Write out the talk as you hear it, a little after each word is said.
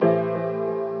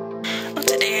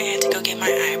get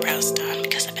my eyebrows done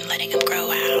because I've been letting them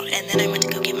grow out. And then I went to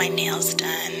go get my nails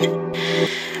done.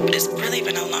 But it's really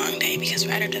been a long day because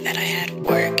right after that I had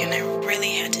work and I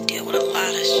really had to deal with a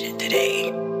lot of shit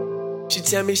today. She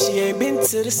tell me she ain't been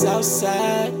to the south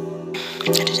side. I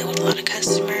had to deal with a lot of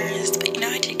customers, but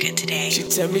I did good today. She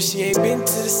tell me she ain't been to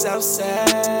the south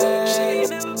side. She ain't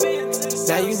never been to the south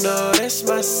side. Now you know that's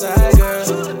my side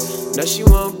girl. No, she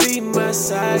won't be my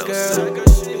side girl.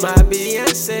 My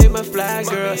Beyonce, my fly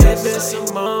girl. Evan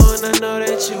Simone, I know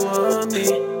that you want me.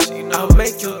 I'll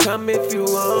make you come if you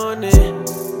want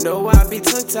it. No, I be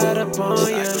tongue-tied up on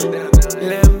ya.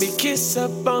 Let me kiss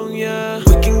up on ya.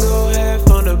 We can go half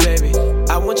on her, baby.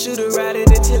 I want you to ride it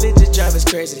until it just drive us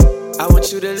crazy. I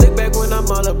want you to look back when I'm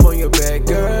all up on your back,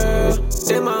 girl.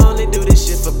 Damn, I only do this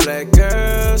shit for black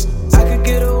girls. I could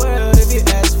get a world if you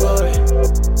ask for it.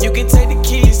 You can take the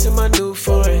keys to my new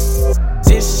foreign.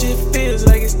 This shit feels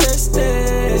like it's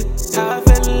destined. How I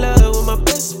fell in love with my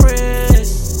best friend.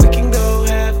 We can go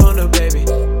half on her, baby.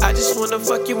 I just wanna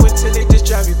fuck you until it just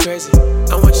drive you crazy.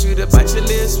 I want you to bite your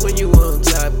lips when you on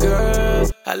top, girl.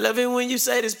 I love it when you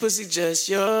say this pussy just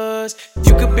yours.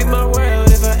 You could be my world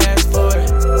if I ask for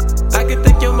it. I could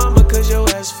thank your mama cause your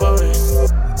ass for it.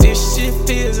 This shit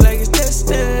feels like it's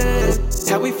destined.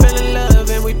 How we fell in love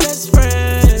and we best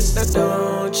friends. Now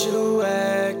don't you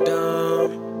act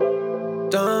dumb.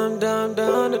 Dumb, dumb,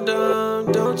 dumb,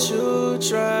 dumb. Don't you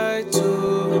try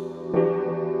to.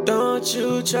 Don't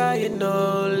you try it,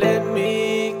 no. Let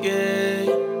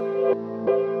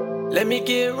me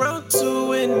get round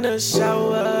two in the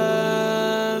shower.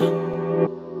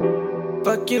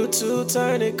 Fuck you to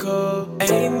turn it cold.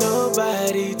 Ain't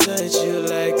nobody touch you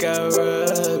like I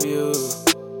rub you.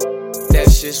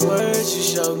 That's just words you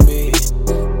showed me.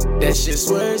 That's just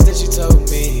words that you told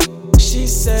me. She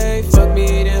say, fuck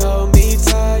me, then hold me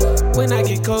tight. When I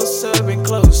get closer and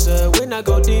closer, when I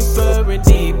go deeper and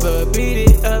deeper, beat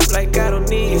it up like I don't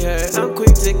need her. I'm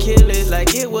quick to kill it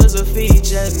like it was a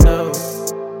feature, no.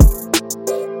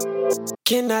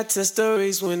 Can I tell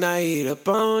stories when I eat up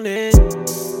on it?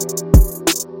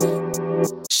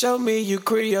 Show me you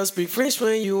Creole, speak French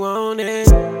when you want it.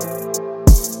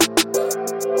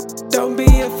 Don't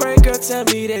be afraid, girl, tell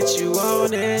me that you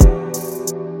want it.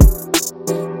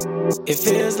 It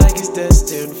feels like it's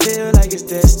destined, feel like it's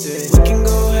destined. We can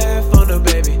go half on her,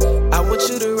 baby. I want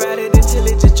you to ride it until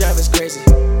it just drive us crazy.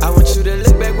 I want you to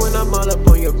look back when I'm all up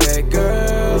on your back,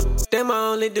 girl. Damn,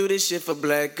 I only do this shit for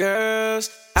black girls.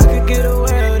 I could get a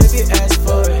world if you ask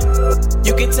for it.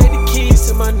 You can take the keys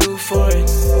to my new foreign.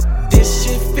 This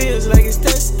shit feels like it's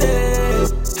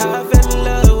destined. How I fell in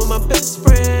love with my best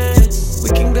friend. We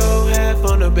can go half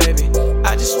on her, baby.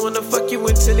 I just wanna fuck you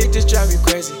until it just drive you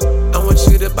crazy. I want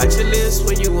you to bite your lips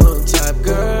when you on top,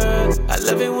 girl. I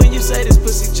love it when you say this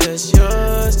pussy just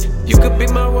yours. You could be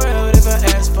my world if I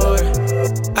ask for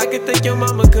it. I could thank your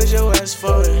mama cause your ass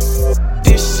for it.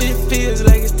 This shit feels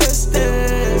like it's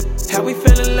destined. How we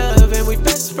fell in love and we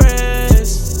best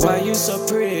friends. Why you so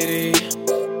pretty?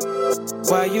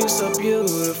 Why you so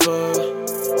beautiful?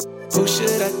 Who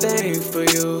should I thank for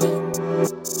you?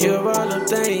 You're all I'm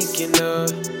thinking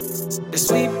of. The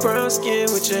sweet brown skin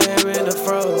with your hair in a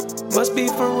fro. Must be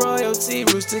from royalty,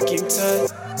 roots to King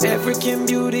Tut. African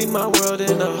beauty, my world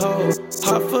in a hole.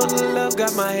 Heart full of love,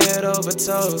 got my head over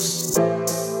toast.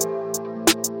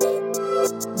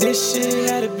 This shit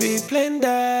had to be planned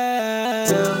out,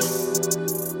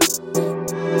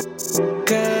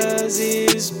 cause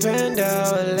it's panned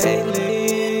out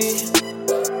lately.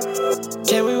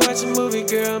 Can we watch a movie,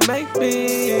 girl, make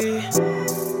me?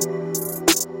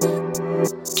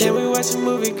 Can we watch a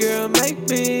movie, girl, make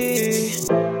me?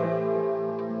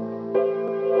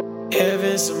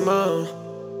 Evan Simone,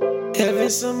 Evan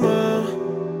Simone,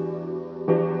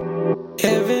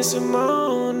 Evan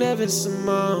Simone, Evan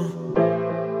Simone.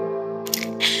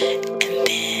 And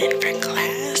then for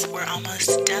class, we're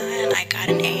almost done. I got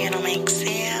an A on my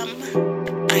exam.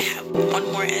 I have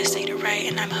one more essay to write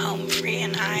and I'm home free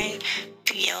and I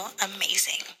feel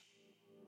amazing.